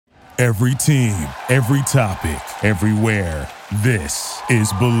Every team, every topic, everywhere. This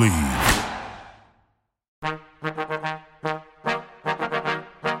is Believe.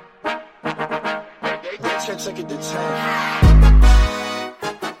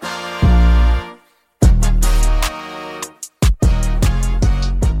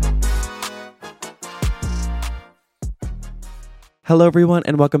 Hello everyone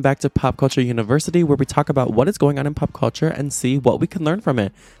and welcome back to Pop Culture University, where we talk about what is going on in pop culture and see what we can learn from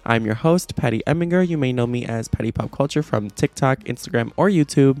it. I'm your host, Patty Emminger. You may know me as Patty Pop Culture from TikTok, Instagram, or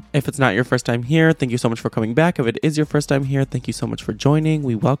YouTube. If it's not your first time here, thank you so much for coming back. If it is your first time here, thank you so much for joining.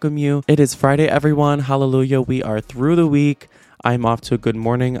 We welcome you. It is Friday, everyone. Hallelujah. We are through the week. I'm off to a good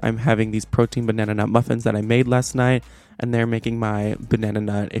morning. I'm having these protein banana nut muffins that I made last night, and they're making my banana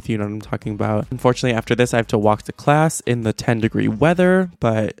nut, if you know what I'm talking about. Unfortunately, after this, I have to walk to class in the 10-degree weather,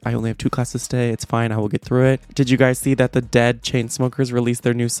 but I only have 2 classes today. It's fine. I will get through it. Did you guys see that the Dead Chainsmokers released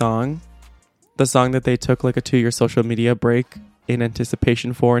their new song? The song that they took like a 2-year social media break in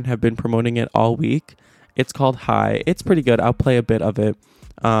anticipation for and have been promoting it all week. It's called High. It's pretty good. I'll play a bit of it.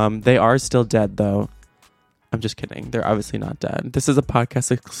 They are still dead, though. I'm just kidding. They're obviously not dead. This is a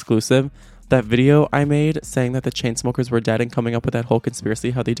podcast exclusive. That video I made saying that the Chainsmokers were dead and coming up with that whole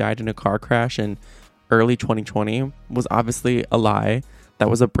conspiracy how they died in a car crash in early 2020 was obviously a lie. That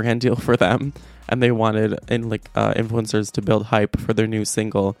was a brand deal for them, and they wanted influencers to build hype for their new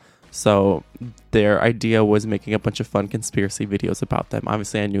single. So their idea was making a bunch of fun conspiracy videos about them.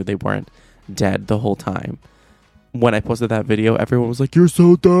 Obviously, I knew they weren't dead the whole time. When I posted that video, everyone was like, "You're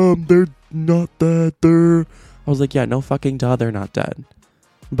so dumb. They're not dead. I was like, "Yeah, no fucking duh. They're not dead."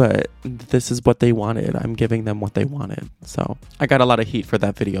 But this is what they wanted. I'm giving them what they wanted. So I got a lot of heat for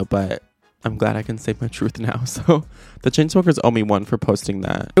that video, but I'm glad I can say my truth now. So the Chainsmokers owe me one for posting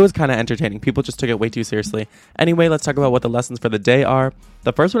that. It was kind of entertaining. People just took it way too seriously. Anyway, let's talk about what the lessons for the day are.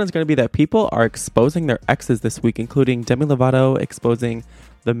 The first one is going to be that people are exposing their exes this week, including Demi Lovato exposing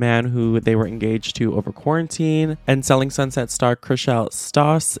the man who they were engaged to over quarantine, and Selling Sunset star Chrishell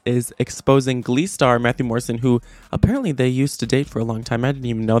Stause is exposing Glee star Matthew Morrison, who apparently they used to date for a long time. I didn't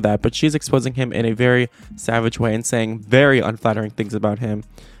even know that, but she's exposing him in a very savage way and saying very unflattering things about him.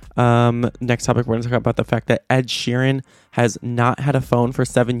 Next topic, we're going to talk about the fact that Ed Sheeran has not had a phone for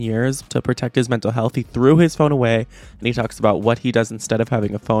 7 years to protect his mental health. He threw his phone away, and he talks about what he does instead of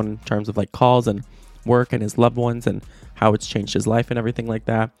having a phone in terms of like calls and work and his loved ones and how it's changed his life and everything like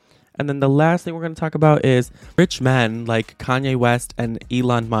that. And then the last thing we're going to talk about is rich men like Kanye West and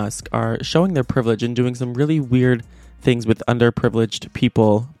Elon Musk are showing their privilege and doing some really weird things with underprivileged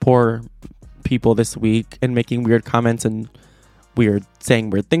people, poor people this week, and making weird comments and saying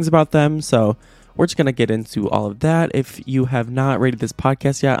weird things about them. So we're just going to get into all of that. If you have not rated this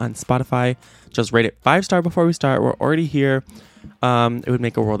podcast yet on Spotify, just rate it 5-star before we start. We're already here. It would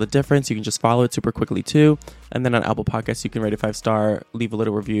make a world of difference. You can just follow it super quickly too. And then on Apple Podcasts, you can rate it 5-star, leave a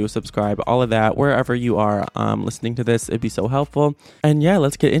little review, subscribe, all of that. Wherever you are listening to this, it'd be so helpful. And yeah,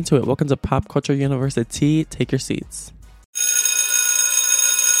 let's get into it. Welcome to Pop Culture University. Take your seats.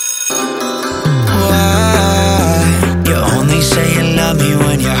 Why? You only say you love me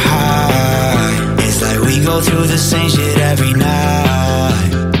when you're high. It's like we go through the same shit every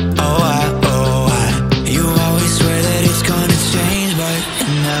night. You always swear that it's gonna change, but it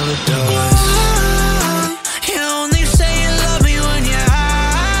never does. You only say you love me when you're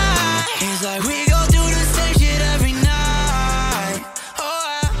high. It's like we go through the same shit every night.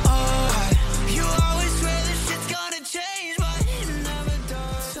 You always swear that shit's gonna change, but it never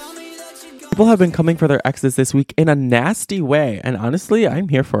does. Tell me that you go. People have been coming for their exes this week in a nasty way, and honestly, I'm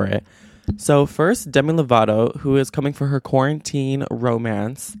here for it. So first, Demi Lovato, who is coming for her quarantine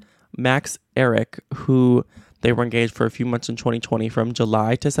romance, Max Eric, who they were engaged for a few months in 2020 from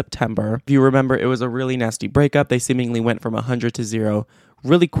July to September. If you remember, it was a really nasty breakup. They seemingly went from 100 to 0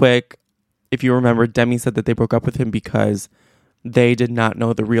 really quick. If you remember, Demi said that they broke up with him because they did not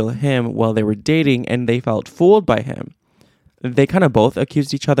know the real him while they were dating and they felt fooled by him. They kind of both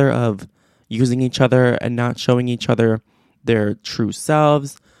accused each other of using each other and not showing each other their true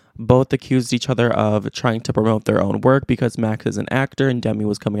selves. Both accused each other of trying to promote their own work because Max is an actor and Demi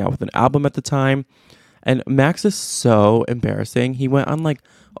was coming out with an album at the time. And Max is so embarrassing. He went on like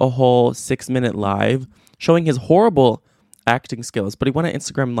a whole 6-minute live showing his horrible acting skills, but he went on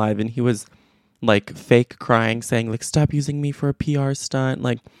Instagram Live and he was like fake crying, saying like, "Stop using me for a PR stunt.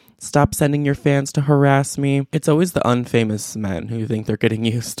 Like, stop sending your fans to harass me." It's always the unfamous men who think they're getting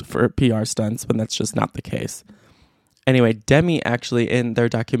used for PR stunts when that's just not the case. Anyway, Demi actually in their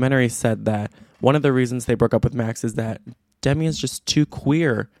documentary said that one of the reasons they broke up with Max is that Demi is just too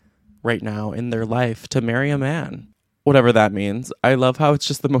queer right now in their life to marry a man. whatever that means. I love how it's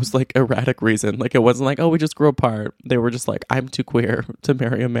just the most like erratic reason. Like it wasn't like, oh, we just grew apart. They were just like, I'm too queer to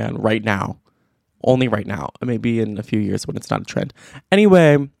marry a man right now. Only right now. Maybe in a few years when it's not a trend.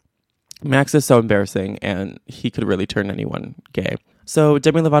 Anyway, Max is so embarrassing and he could really turn anyone gay. So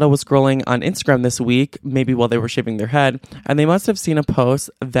Demi Lovato was scrolling on Instagram this week, maybe while they were shaving their head, and they must have seen a post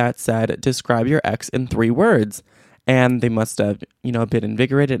that said, describe your ex in 3 words. And they must have, been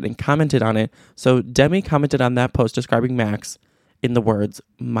invigorated and commented on it. So Demi commented on that post describing Max in the words,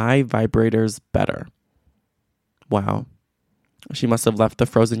 my vibrator's better. Wow. She must have left the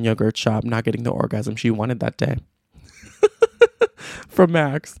frozen yogurt shop not getting the orgasm she wanted that day. From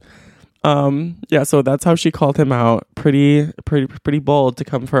Max. So that's how she called him out. Pretty bold to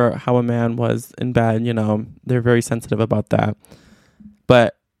come for how a man was in bed. They're very sensitive about that.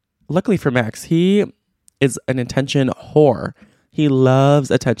 But luckily for Max, he is an attention whore. He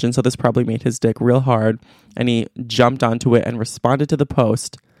loves attention, so this probably made his dick real hard, and he jumped onto it and responded to the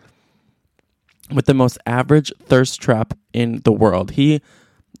post with the most average thirst trap in the world. He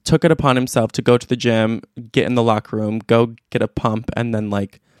took it upon himself to go to the gym, get in the locker room, go get a pump, and then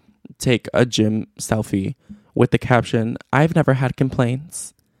take a gym selfie with the caption, I've never had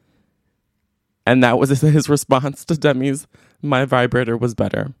complaints. And that was his response to Demi's, my vibrator was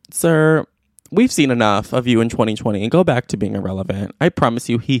better. Sir, we've seen enough of you in 2020 and go back to being irrelevant. I promise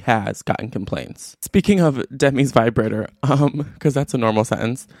you he has gotten complaints. Speaking of Demi's vibrator, because that's a normal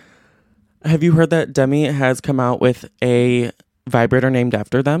sentence, have you heard that Demi has come out with a vibrator named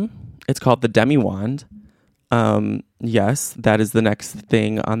after them? It's called the Demi Wand. Yes, that is the next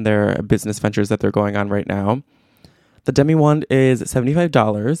thing on their business ventures that they're going on right now. The Demi Wand is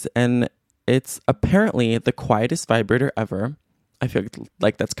 $75 and it's apparently the quietest vibrator ever. I feel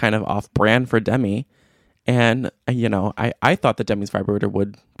like that's kind of off-brand for Demi. And, I thought that Demi's vibrator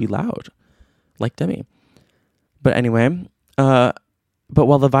would be loud, like Demi. But anyway, but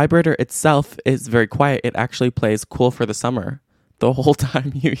while the vibrator itself is very quiet, it actually plays Cool for the Summer the whole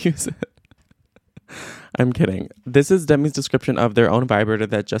time you use it. I'm kidding. This is Demi's description of their own vibrator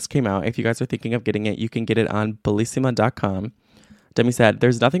that just came out. If you guys are thinking of getting it, you can get it on Bellissima.com. Demi said,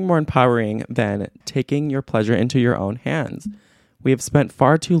 there's nothing more empowering than taking your pleasure into your own hands. We have spent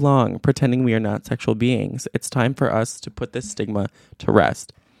far too long pretending we are not sexual beings. It's time for us to put this stigma to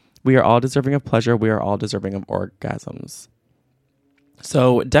rest. We are all deserving of pleasure. We are all deserving of orgasms.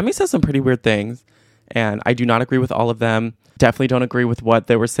 So Demi says some pretty weird things, and I do not agree with all of them. Definitely don't agree with what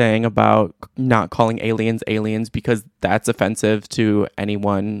they were saying about not calling aliens aliens because that's offensive to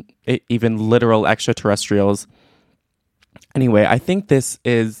anyone, even literal extraterrestrials. Anyway, I think this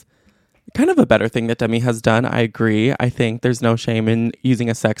is kind of a better thing that Demi has done. I agree. I think there's no shame in using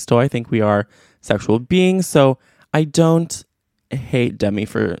a sex toy. I think we are sexual beings. So I don't hate Demi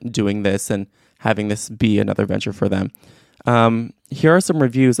for doing this and having this be another venture for them. Here are some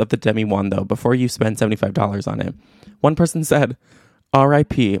reviews of the Demi Wand, though, before you spend $75 on it. One person said,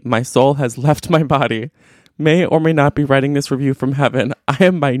 R.I.P. My soul has left my body. May or may not be writing this review from heaven. I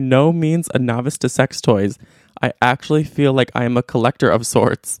am by no means a novice to sex toys. I actually feel like I am a collector of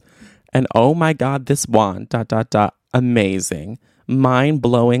sorts. And oh my God, this wand, ... amazing.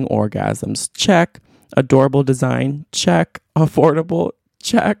 Mind-blowing orgasms, check. Adorable design, check. Affordable,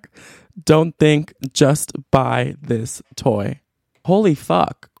 check. Don't think, just buy this toy. Holy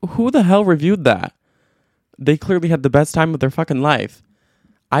fuck. Who the hell reviewed that? They clearly had the best time of their fucking life.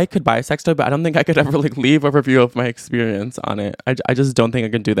 I could buy a sex toy, but I don't think I could ever leave a review of my experience on it. I just don't think I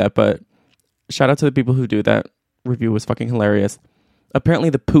can do that, but shout out to the people who do that. Review was fucking hilarious. Apparently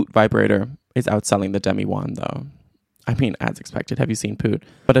the Poot vibrator is outselling the Demi Wand, though. I mean, as expected. Have you seen Poot?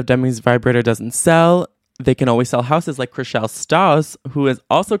 But if Demi's vibrator doesn't sell, they can always sell houses like Chrishell Stause, who is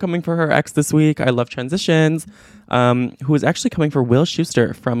also coming for her ex this week. I love transitions. Who is actually coming for Will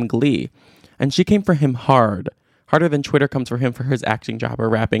Schuester from Glee. And she came for him hard. Harder than Twitter comes for him for his acting job or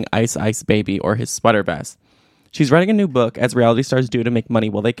rapping Ice Ice Baby or his sweater vest. She's writing a new book, as reality stars do to make money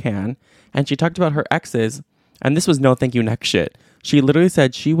while they can. And she talked about her exes. And this was no thank you next shit. She literally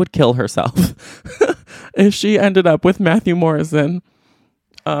said she would kill herself if she ended up with Matthew Morrison.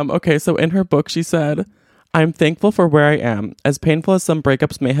 Okay, so in her book, she said, I'm thankful for where I am, as painful as some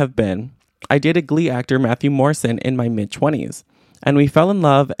breakups may have been. I dated Glee actor Matthew Morrison in my mid-20s, and we fell in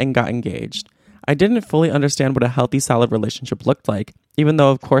love and got engaged. I didn't fully understand what a healthy, solid relationship looked like, even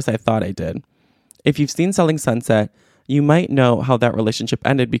though, of course, I thought I did. If you've seen Selling Sunset, you might know how that relationship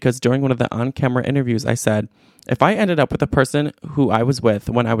ended because during one of the on-camera interviews, I said, if I ended up with a person who I was with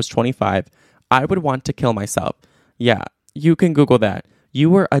when I was 25, I would want to kill myself. Yeah, you can Google that. You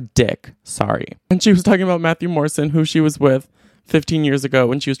were a dick. Sorry. And she was talking about Matthew Morrison, who she was with 15 years ago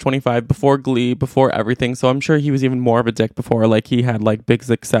when she was 25, before Glee, before everything. So I'm sure he was even more of a dick before, like he had like big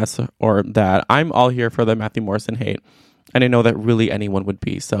success or that. I'm all here for the Matthew Morrison hate. And I know that really anyone would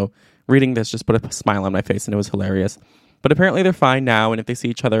be. So reading this just put a smile on my face and it was hilarious. But apparently they're fine now. And if they see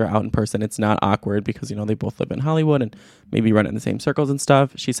each other out in person, it's not awkward because, you know, they both live in Hollywood and maybe run in the same circles and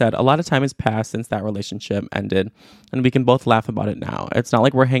stuff. She said, a lot of time has passed since that relationship ended and we can both laugh about it now. It's not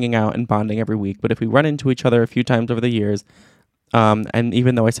like we're hanging out and bonding every week, but if we run into each other a few times over the years, and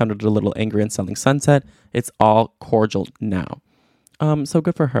even though I sounded a little angry in Selling Sunset, it's all cordial now. So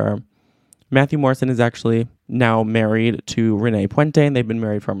good for her. Matthew Morrison is actually now married to Renee Puente, and they've been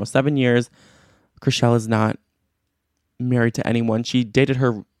married for almost 7 years. Chrishell is not married to anyone. She dated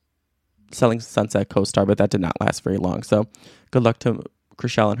her Selling Sunset co-star, but that did not last very long. So good luck to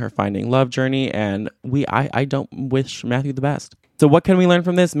Chrishell and her finding love journey. And I don't wish Matthew the best. So what can we learn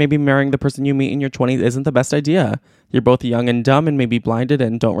from this? Maybe marrying the person you meet in your 20s isn't the best idea. You're both young and dumb and maybe blinded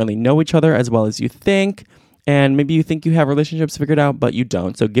and don't really know each other as well as you think. And maybe you think you have relationships figured out, but you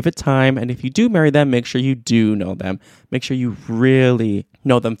don't. So give it time. And if you do marry them, make sure you do know them. Make sure you really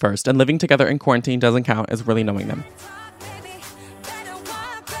know them first. And living together in quarantine doesn't count as really knowing them.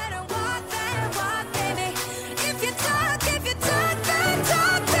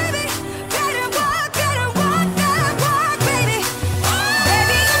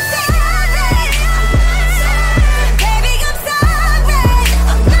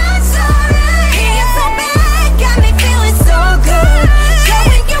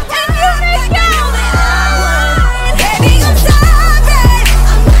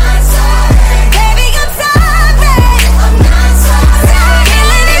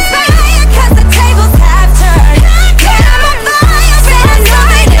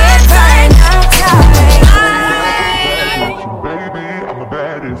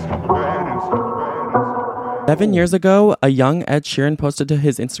 Seven years ago, a young Ed Sheeran posted to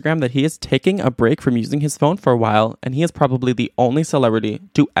his Instagram that he is taking a break from using his phone for a while, and he is probably the only celebrity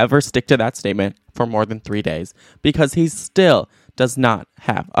to ever stick to that statement for more than 3 days, because he still does not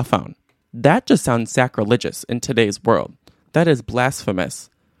have a phone. That just sounds sacrilegious in today's world. That is blasphemous.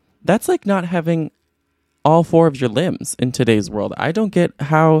 That's like not having all 4 of your limbs in today's world. I don't get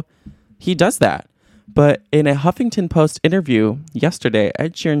how he does that. But in a Huffington Post interview yesterday,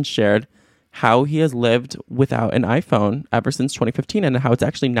 Ed Sheeran shared how he has lived without an iPhone ever since 2015 and how it's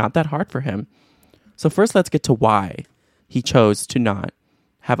actually not that hard for him. So first, let's get to why he chose to not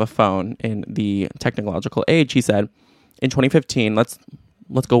have a phone in the technological age. He said, in 2015, let's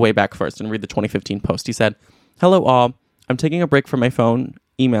go way back first and read the 2015 post. He said, "Hello all, I'm taking a break from my phone,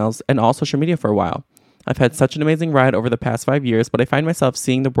 emails, and all social media for a while. I've had such an amazing ride over the past 5 years, but I find myself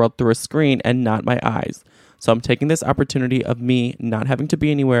seeing the world through a screen and not my eyes. So I'm taking this opportunity of me not having to be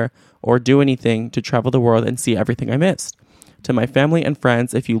anywhere or do anything to travel the world and see everything I missed. To my family and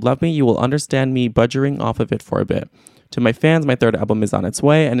friends, if you love me, you will understand me budgering off of it for a bit. To my fans, my 3rd album is on its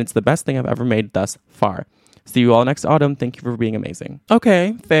way, and it's the best thing I've ever made thus far. See you all next autumn. Thank you for being amazing."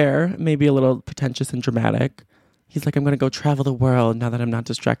 Okay, fair. Maybe a little pretentious and dramatic. He's like, I'm going to go travel the world now that I'm not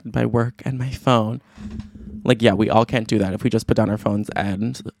distracted by work and my phone. Like, yeah, we all can't do that if we just put down our phones,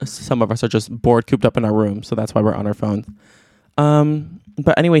 and some of us are just bored, cooped up in our room, so that's why we're on our phones.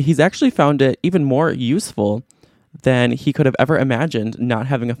 But anyway, he's actually found it even more useful than he could have ever imagined not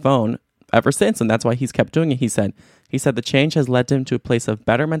having a phone ever since, and that's why he's kept doing it. He said the change has led him to a place of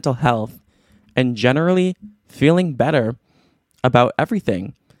better mental health and generally feeling better about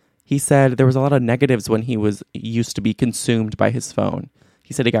everything. He said there was a lot of negatives when he was used to be consumed by his phone.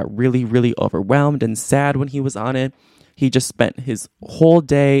 He said he got really, really overwhelmed and sad when he was on it. He just spent his whole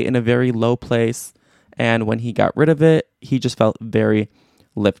day in a very low place. And when he got rid of it, he just felt very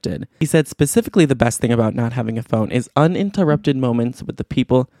lifted. He said specifically the best thing about not having a phone is uninterrupted moments with the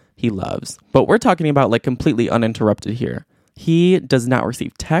people he loves. But we're talking about like completely uninterrupted here. He does not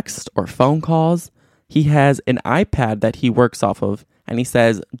receive text or phone calls. He has an iPad that he works off of. And he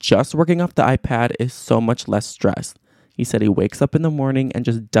says just working off the iPad is so much less stress. He said he wakes up in the morning and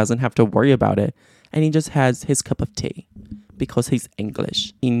just doesn't have to worry about it. And he just has his cup of tea because he's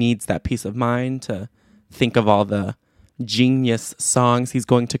English. He needs that peace of mind to think of all the genius songs he's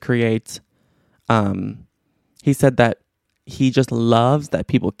going to create. He said that he just loves that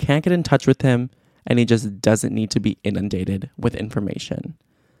people can't get in touch with him and he just doesn't need to be inundated with information.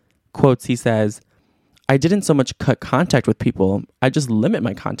 Quotes, he says, "I didn't so much cut contact with people, I just limit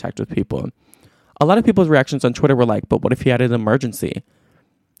my contact with people." A lot of people's reactions on Twitter were like, but what if he had an emergency?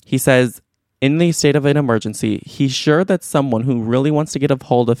 He says, in the state of an emergency, he's sure that someone who really wants to get a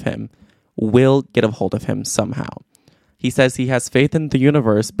hold of him will get a hold of him somehow. He says he has faith in the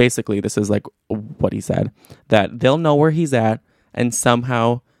universe. Basically, this is like what he said, that they'll know where he's at and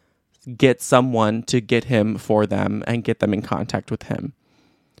somehow get someone to get him for them and get them in contact with him.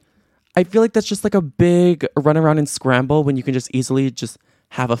 I feel like that's just like a big run around and scramble when you can just easily just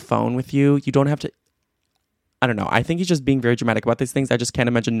have a phone with you. You don't have to, I don't know. I think he's just being very dramatic about these things. I just can't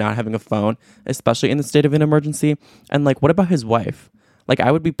imagine not having a phone, especially in the state of an emergency. And like, what about his wife? Like,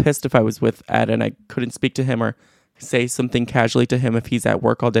 I would be pissed if I was with Ed and I couldn't speak to him or say something casually to him if he's at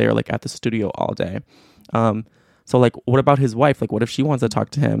work all day or like at the studio all day. So like, what about his wife? Like, what if she wants to talk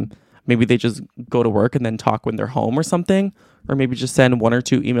to him? Maybe they just go to work and then talk when they're home or something, or maybe just send 1 or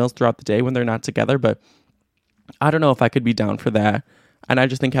 2 emails throughout the day when they're not together. But I don't know if I could be down for that. And I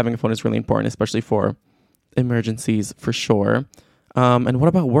just think having a phone is really important, especially for emergencies for sure. And what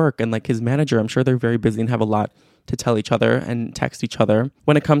about work and like his manager? I'm sure they're very busy and have a lot to tell each other and text each other.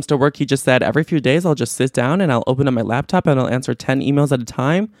 When it comes to work, he just said, every few days I'll just sit down and I'll open up my laptop and I'll answer 10 emails at a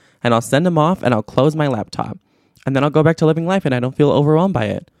time and I'll send them off and I'll close my laptop. And then I'll go back to living life and I don't feel overwhelmed by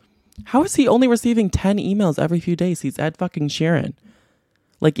it. How is he only receiving 10 emails every few days? He's Ed fucking Sheeran.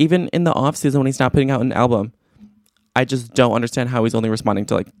 Like, even in the off season when he's not putting out an album, I just don't understand how he's only responding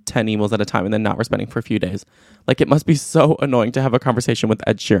to like 10 emails at a time and then not responding for a few days. Like, it must be so annoying to have a conversation with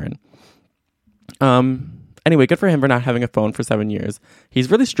Ed Sheeran. Anyway, good for him for not having a phone for 7 years. He's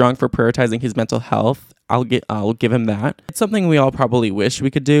really strong for prioritizing his mental health. I'll give him that. It's something we all probably wish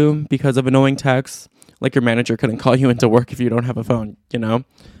we could do because of annoying texts. Like, your manager couldn't call you into work if you don't have a phone, you know?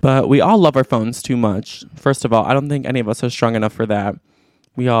 But we all love our phones too much. First of all, I don't think any of us are strong enough for that.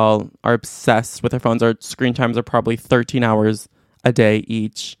 We all are obsessed with our phones. Our screen times are probably 13 hours a day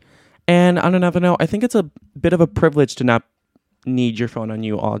each. And on another note, I think it's a bit of a privilege to not need your phone on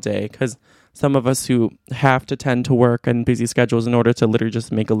you all day, because some of us who have to tend to work and busy schedules in order to literally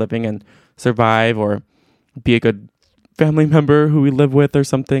just make a living and survive or be a good family member who we live with or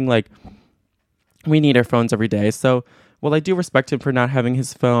something, like, we need our phones every day. So while I do respect him for not having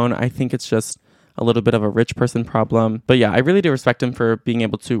his phone, I think it's just a little bit of a rich person problem. But yeah, I really do respect him for being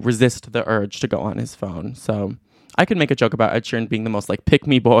able to resist the urge to go on his phone. So I could make a joke about Ed Sheeran being the most like pick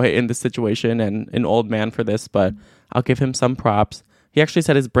me boy in this situation and an old man for this, but I'll give him some props. He actually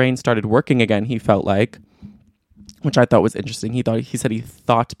said his brain started working again, he felt like, which I thought was interesting. He said he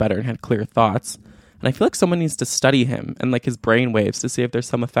thought better and had clear thoughts. And I feel like someone needs to study him and like his brain waves to see if there's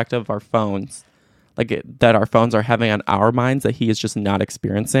some effect of our phones, that our phones are having on our minds that he is just not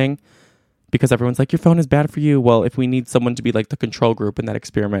experiencing. Because everyone's like, your phone is bad for you. Well, if we need someone to be like the control group in that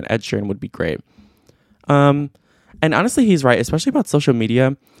experiment, Ed Sheeran would be great. And honestly, he's right, especially about social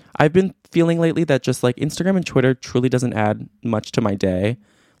media. I've been feeling lately that just like Instagram and Twitter truly doesn't add much to my day.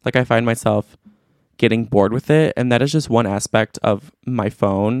 Like, I find myself getting bored with it. And that is just one aspect of my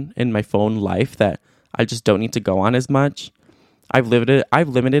phone and my phone life that I just don't need to go on as much. I've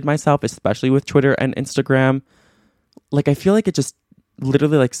limited myself, especially with Twitter and Instagram. Like, I feel like it just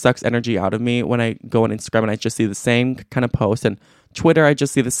literally like sucks energy out of me when I go on Instagram and I just see the same kind of post, and Twitter I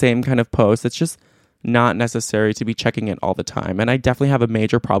just see the same kind of post. It's just not necessary to be checking it all the time. And I definitely have a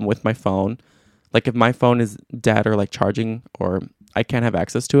major problem with my phone. Like, if my phone is dead or like charging or I can't have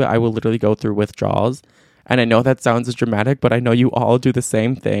access to it, I will literally go through withdrawals. And I know that sounds dramatic, but I know you all do the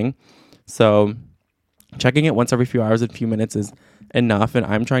same thing. So checking it once every few hours and few minutes is enough. And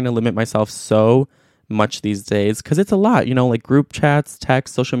I'm trying to limit myself so much these days because it's a lot, you know, like group chats,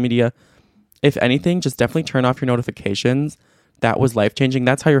 text, social media. If anything, just definitely turn off your notifications. That was life-changing.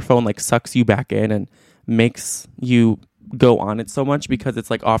 That's how your phone like sucks you back in and makes you go on it so much, because it's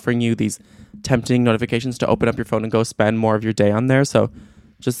like offering you these tempting notifications to open up your phone and go spend more of your day on there. So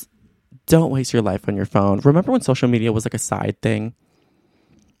just don't waste your life on your phone. Remember when social media was like a side thing?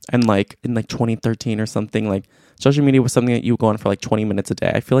 And like in like 2013 or something, like social media was something that you would go on for like 20 minutes a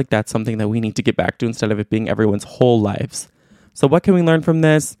day. I feel like that's something that we need to get back to instead of it being everyone's whole lives. So what can we learn from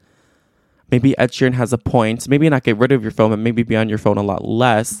this? Maybe Ed Sheeran has a point. Maybe not get rid of your phone, but maybe be on your phone a lot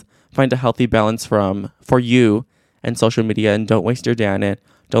less. Find a healthy balance for you and social media, and don't waste your day on it.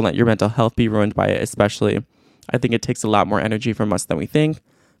 Don't let your mental health be ruined by it, especially. I think it takes a lot more energy from us than we think.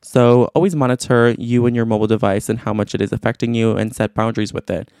 So always monitor you and your mobile device and how much it is affecting you, and set boundaries with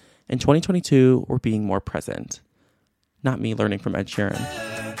it. In 2022, we're being more present. Not me learning from Ed Sheeran.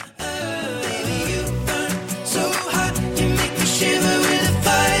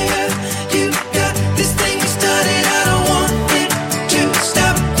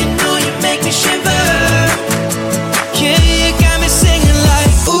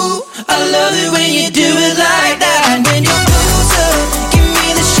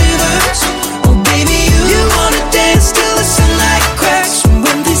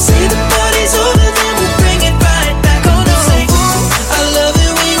 I love it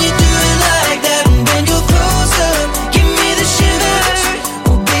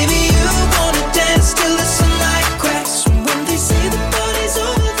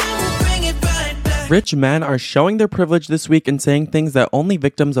Rich men are showing their privilege this week and saying things that only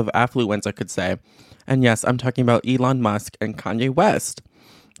victims of affluenza could say. And yes, I'm talking about Elon Musk and Kanye West.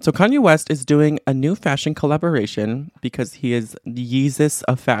 So Kanye West is doing a new fashion collaboration because he is the Yeezus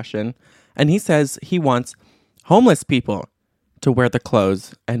of fashion. And he says he wants homeless people to wear the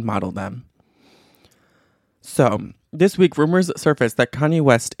clothes and model them. So this week, rumors surfaced that Kanye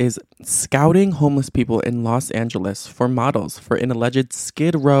West is scouting homeless people in Los Angeles for models for an alleged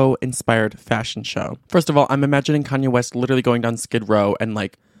Skid Row-inspired fashion show. First of all, I'm imagining Kanye West literally going down Skid Row and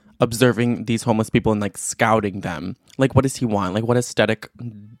like observing these homeless people and like scouting them. Like, what does he want? Like, what aesthetic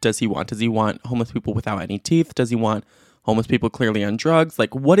does he want? Does he want homeless people without any teeth? Does he want homeless people clearly on drugs?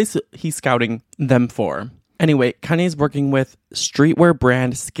 Like, what is he scouting them for? Anyway, Kanye is working with streetwear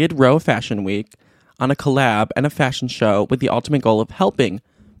brand Skid Row Fashion Week on a collab and a fashion show with the ultimate goal of helping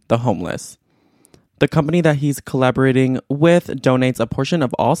the homeless. The company that he's collaborating with donates a portion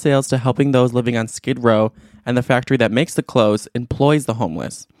of all sales to helping those living on Skid Row, and the factory that makes the clothes employs the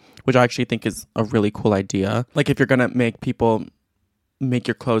homeless, which I actually think is a really cool idea. Like, if you're going to make people make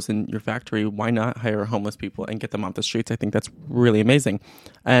your clothes in your factory, why not hire homeless people and get them off the streets? I think that's really amazing.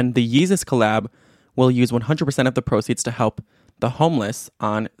 And the Yeezus collab will use 100% of the proceeds to help the homeless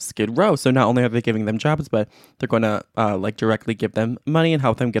on Skid Row. So not only are they giving them jobs, but they're going to like directly give them money and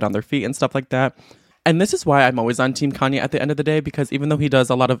help them get on their feet and stuff like that. And this is why I'm always on Team Kanye at the end of the day, because even though he does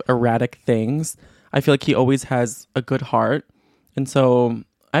a lot of erratic things, I feel like he always has a good heart. And so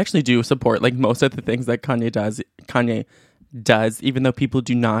I actually do support like most of the things that Kanye does, even though people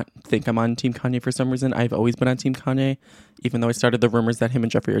do not think I'm on Team Kanye for some reason. I've always been on Team Kanye, even though I started the rumors that him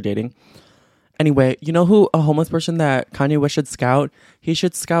and Jeffree are dating. Anyway, you know who a homeless person that Kanye West should scout? He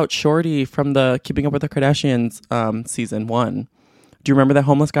should scout Shorty from the Keeping Up with the Kardashians season 1. Do you remember that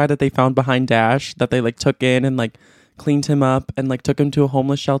homeless guy that they found behind Dash, that they like took in and like cleaned him up and like took him to a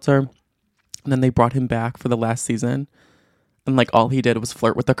homeless shelter, and then they brought him back for the last season, and like all he did was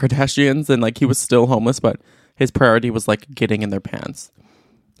flirt with the Kardashians, and like he was still homeless, but his priority was like getting in their pants.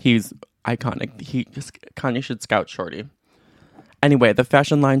 He's iconic. Kanye should scout Shorty. Anyway, the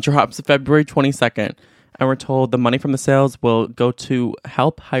fashion line drops February 22nd, and we're told the money from the sales will go to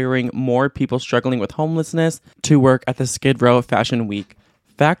help hiring more people struggling with homelessness to work at the Skid Row Fashion Week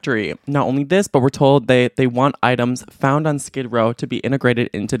factory. Not only this, but we're told they want items found on Skid Row to be integrated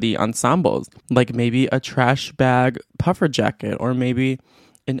into the ensembles, like maybe a trash bag puffer jacket, or maybe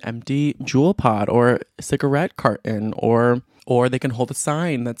an empty jewel pod, or a cigarette carton, or they can hold a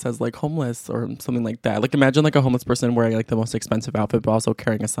sign that says like homeless or something like that. Like, imagine like a homeless person wearing like the most expensive outfit, but also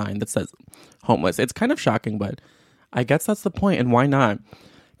carrying a sign that says homeless. It's kind of shocking, but I guess that's the point, and why not?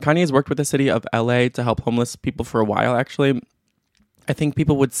 Kanye has worked with the city of LA to help homeless people for a while, actually. I think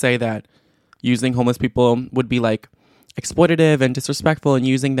people would say that using homeless people would be like exploitative and disrespectful and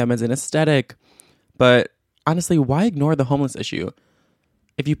using them as an aesthetic. But honestly, why ignore the homeless issue?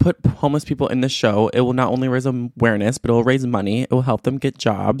 If you put homeless people in the show, it will not only raise awareness, but it will raise money. It will help them get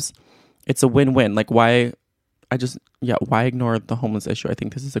jobs. It's a win-win. Like, why ignore the homeless issue? I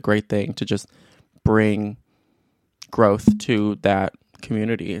think this is a great thing to just bring growth to that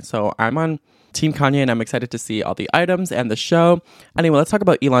community. So I'm on Team Kanye, and I'm excited to see all the items and the show. Anyway, let's talk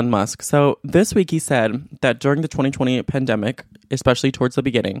about Elon Musk. So this week he said that during the 2020 pandemic, especially towards the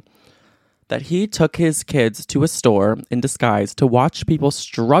beginning, that he took his kids to a store in disguise to watch people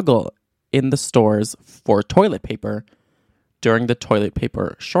struggle in the stores for toilet paper during the toilet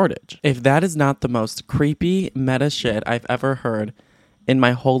paper shortage. If that is not the most creepy meta shit I've ever heard in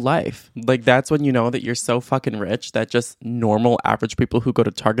my whole life, like, that's when you know that you're so fucking rich that just normal average people who go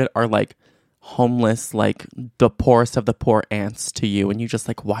to Target are like homeless, like the poorest of the poor ants to you, and you just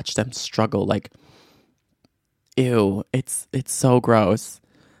like watch them struggle. Like, ew, it's so gross.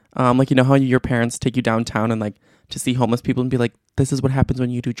 Like, you know how your parents take you downtown and like to see homeless people and be like, this is what happens when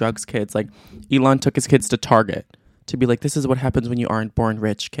you do drugs, kids. Like, Elon took his kids to Target to be like, this is what happens when you aren't born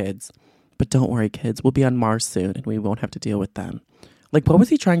rich, kids. But don't worry, kids, we'll be on Mars soon and we won't have to deal with them. Like, what was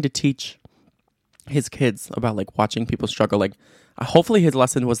he trying to teach his kids about like watching people struggle? Like, hopefully his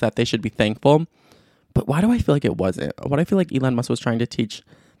lesson was that they should be thankful. But why do I feel like it wasn't? Why do I feel like Elon Musk was trying to teach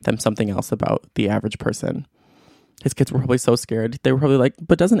them something else about the average person? His kids were probably so scared. They were probably like,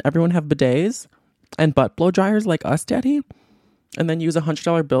 but doesn't everyone have bidets and butt blow dryers like us, Daddy? And then use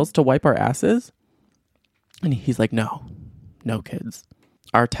 $100 bills to wipe our asses? And he's like, no, kids.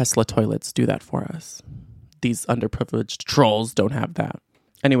 Our Tesla toilets do that for us. These underprivileged trolls don't have that.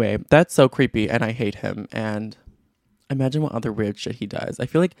 Anyway, that's so creepy, and I hate him. And imagine what other weird shit he does. I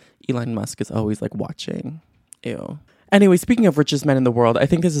feel like Elon Musk is always like watching. Ew. Anyway, speaking of richest men in the world, I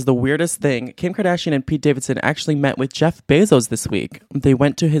think this is the weirdest thing. Kim Kardashian and Pete Davidson actually met with Jeff Bezos this week. They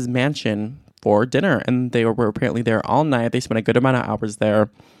went to his mansion for dinner, and they were apparently there all night. They spent a good amount of hours there.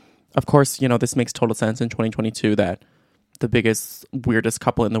 Of course, this makes total sense in 2022 that the biggest, weirdest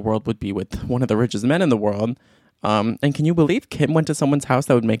couple in the world would be with one of the richest men in the world. And can you believe Kim went to someone's house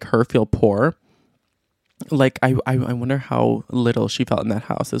that would make her feel poor? Like, I wonder how little she felt in that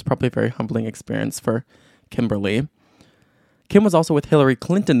house. It was probably a very humbling experience for Kimberly. Kim was also with Hillary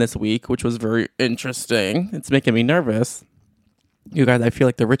Clinton this week, which was very interesting. It's making me nervous. You guys, I feel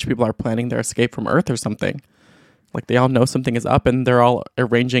like the rich people are planning their escape from Earth or something. Like, they all know something is up and they're all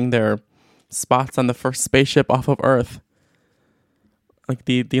arranging their spots on the first spaceship off of Earth. Like,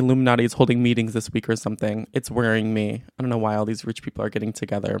 the Illuminati is holding meetings this week or something. It's worrying me. I don't know why all these rich people are getting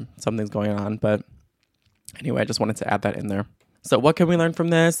together. Something's going on, but anyway, I just wanted to add that in there. So what can we learn from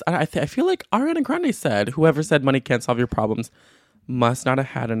this? I feel like Ariana Grande said, whoever said money can't solve your problems must not have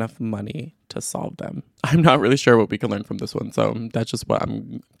had enough money to solve them. I'm not really sure what we can learn from this one, so that's just what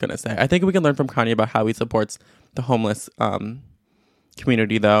I'm going to say. I think we can learn from Kanye about how he supports the homeless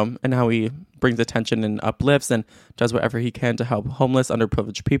community, though, and how he brings attention and uplifts and does whatever he can to help homeless,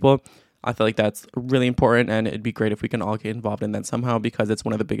 underprivileged people. I feel like that's really important, and it'd be great if we can all get involved in that somehow, because it's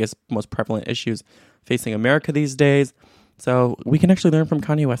one of the biggest, most prevalent issues facing America these days. So we can actually learn from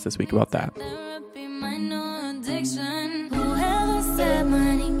Kanye West this week about that. Whoever said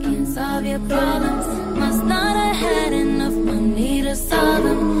money can solve your problems must not have had enough money to solve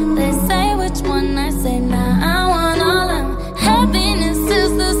them. They say which one, I say nah, I want all of them. Happiness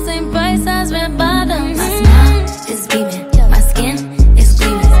is the same price as red bottoms. My smile is beaming, my skin is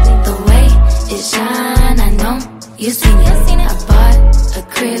gleaming. The way it shine, I know you've seen it. I bought a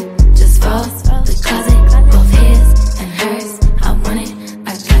crib just for the closet, both his and hers. I want it,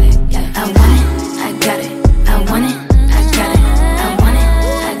 I got it. I want it, I got it. I want it, I got it. I want it,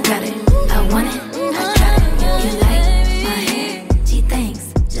 I got it. I want it, I got it. You like my hair? Gee, thanks,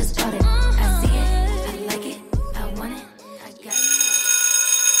 just bought it. I see it, I like it. I want it, I got it.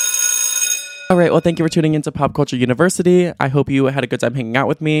 All right, well, thank you for tuning into Pop Culture University. I hope you had a good time hanging out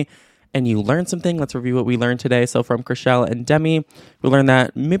with me and you learned something. Let's review what we learned today. So from Chrishell and Demi, we learned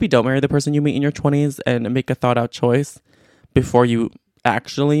that maybe don't marry the person you meet in your 20s and make a thought-out choice before you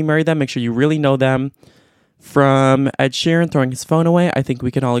actually marry them. Make sure you really know them. From Ed Sheeran throwing his phone away, I think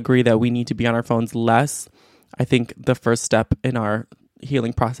we can all agree that we need to be on our phones less. I think the first step in our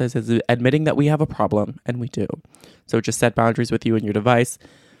healing process is admitting that we have a problem, and we do. So just set boundaries with you and your device.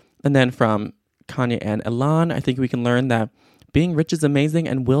 And then from Kanye and Elan, I think we can learn that being rich is amazing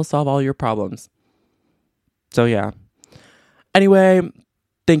and will solve all your problems. So yeah. Anyway,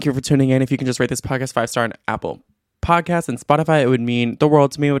 thank you for tuning in. If you can just rate this podcast 5-star on Apple Podcasts and Spotify, it would mean the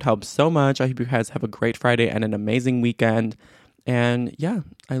world to me. It would help so much. I hope you guys have a great Friday and an amazing weekend. And yeah,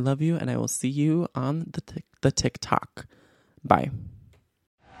 I love you, and I will see you on the TikTok. Bye.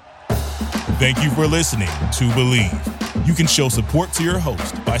 Thank you for listening to Believe. You can show support to your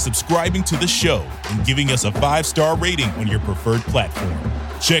host by subscribing to the show and giving us a 5-star rating on your preferred platform.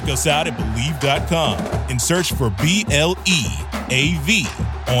 Check us out at Believe.com and search for BLEAV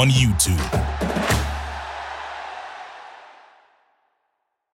on YouTube.